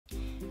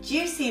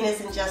Juicing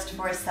isn't just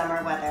for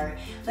summer weather.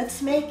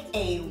 Let's make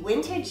a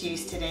winter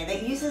juice today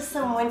that uses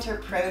some winter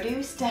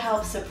produce to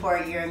help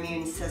support your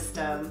immune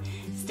system.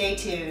 Stay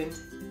tuned.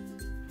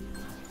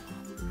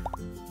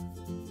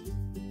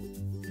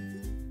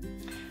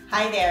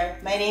 Hi there,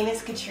 my name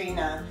is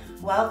Katrina.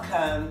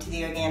 Welcome to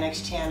the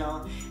Organixx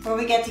channel, where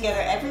we get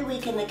together every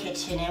week in the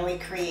kitchen and we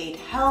create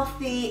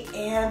healthy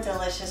and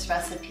delicious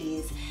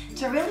recipes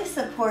to really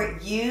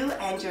support you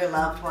and your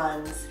loved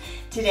ones.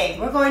 Today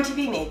we're going to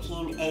be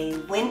making a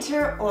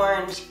winter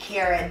orange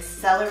carrot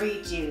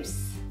celery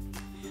juice.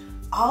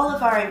 All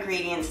of our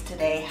ingredients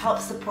today help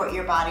support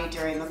your body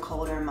during the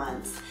colder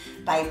months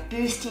by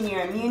boosting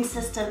your immune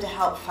system to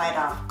help fight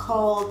off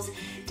colds,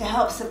 to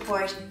help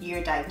support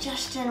your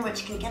digestion,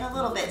 which can get a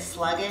little bit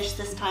sluggish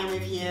this time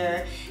of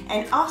year,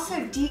 and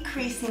also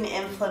decreasing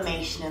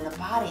inflammation in the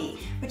body,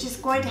 which is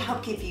going to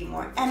help give you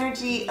more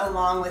energy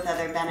along with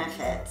other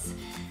benefits.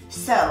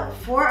 So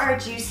for our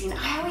juicing,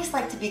 I always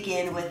like to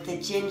begin with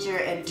the ginger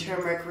and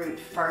turmeric root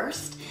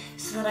first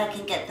so that I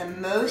can get the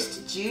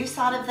most juice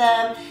out of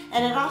them,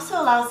 and it also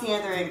allows the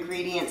other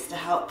ingredients to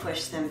help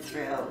push them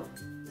through.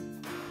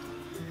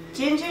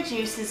 Ginger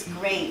juice is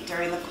great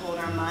during the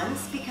colder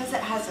months because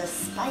it has a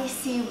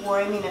spicy,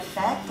 warming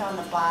effect on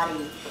the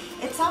body.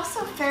 It's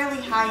also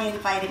fairly high in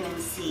vitamin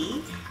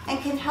C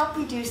and can help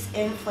reduce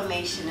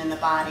inflammation in the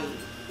body.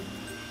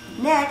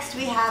 Next,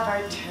 we have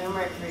our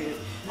turmeric root,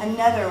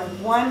 another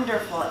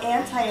wonderful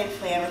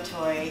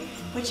anti-inflammatory,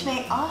 which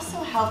may also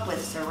help with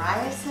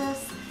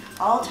psoriasis,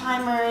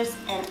 Alzheimer's,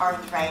 and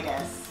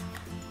arthritis.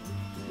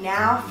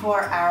 Now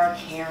for our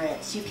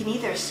carrots. You can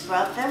either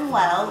scrub them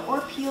well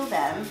or peel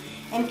them,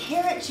 and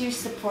carrot juice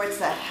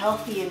supports a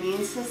healthy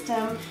immune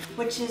system,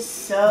 which is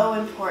so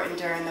important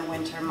during the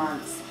winter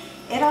months.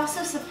 It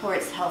also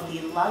supports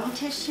healthy lung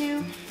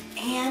tissue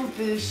and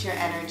boosts your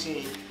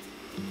energy.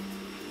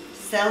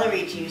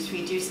 Celery juice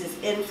reduces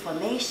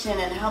inflammation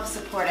and helps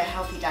support a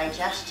healthy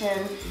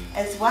digestion,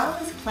 as well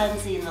as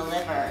cleansing the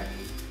liver.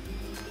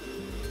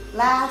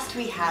 Last,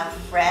 we have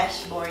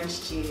fresh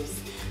orange juice.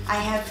 I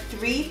have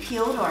 3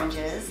 peeled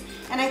oranges,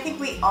 and I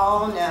think we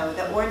all know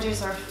that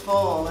oranges are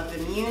full of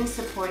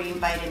immune-supporting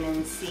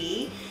vitamin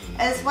C,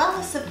 as well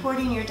as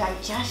supporting your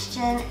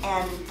digestion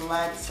and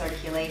blood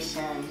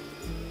circulation.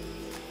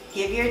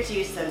 Give your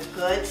juice a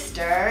good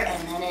stir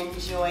and then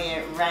enjoy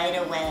it right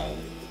away.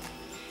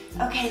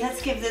 Okay,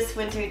 let's give this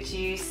winter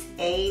juice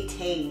a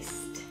taste.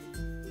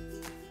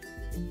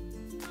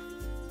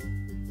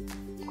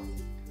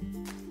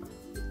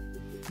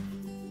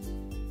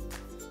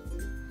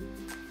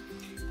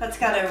 That's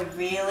got a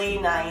really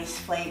nice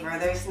flavor.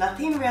 There's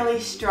nothing really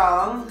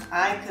strong.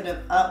 I could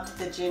have upped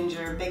the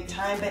ginger big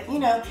time, but you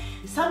know,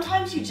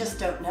 sometimes you just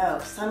don't know.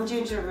 Some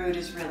ginger root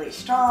is really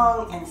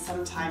strong and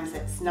sometimes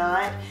it's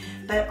not,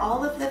 but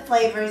all of the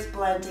flavors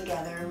blend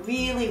together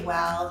really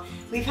well.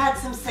 We've had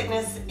some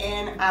sickness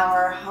in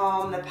our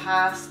home the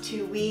past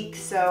 2 weeks,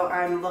 so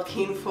I'm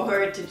looking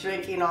forward to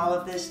drinking all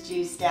of this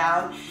juice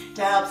down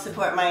to help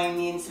support my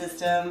immune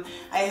system.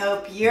 I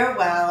hope you're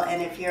well,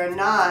 and if you're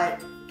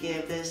not,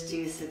 give this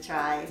juice a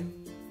try.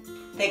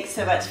 Thanks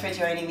so much for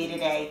joining me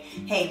today.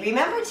 Hey,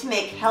 remember to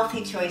make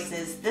healthy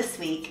choices this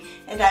week,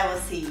 and I will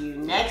see you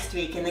next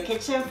week in the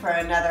kitchen for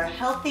another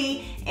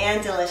healthy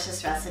and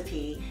delicious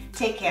recipe.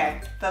 Take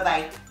care.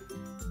 Bye-bye.